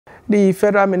The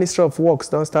Federal Ministry of Works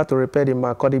don't start to repair the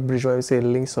Makurdi bridge when we say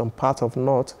links some part of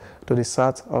North to the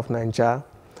South of Naija.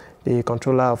 The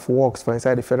controller of works for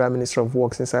inside the Federal Ministry of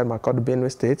Works inside Makurdi,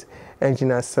 Benue State,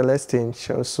 Engineer Celestine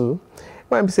Shelsu,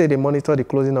 when we say they monitor the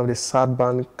closing of the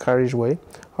southbound carriageway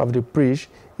of the bridge,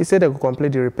 he said they could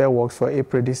complete the repair works for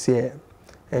April this year.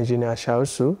 Engineer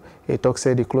Shelsu, he talk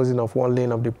said the closing of one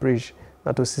lane of the bridge,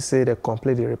 not to say they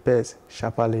complete the repairs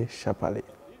sharply. The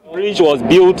bridge was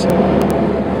built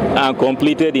and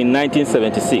completed in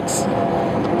 1976.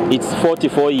 It's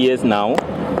 44 years now,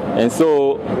 and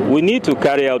so we need to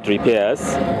carry out repairs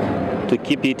to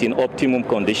keep it in optimum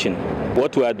condition.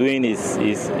 What we are doing is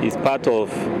part of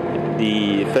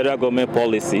the federal government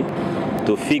policy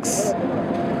to fix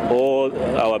all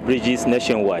our bridges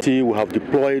nationwide. We have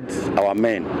deployed our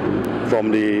men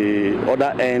from the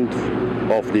other end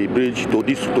of the bridge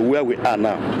to where we are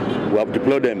now. We have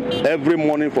deployed them every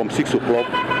morning from 6 o'clock.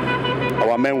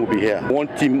 Our men will be here. One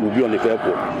team will be on the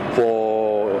vehicle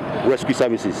for rescue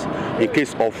services in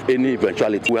case of any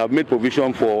eventuality. We have made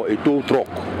provision for a tow truck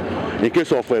in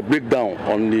case of a breakdown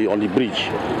on the bridge,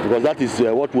 because that is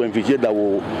what we envisage that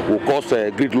will cause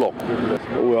gridlock.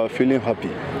 We are feeling happy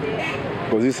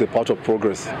because this is a part of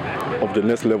progress of the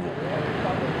next level.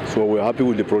 So we are happy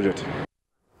with the project.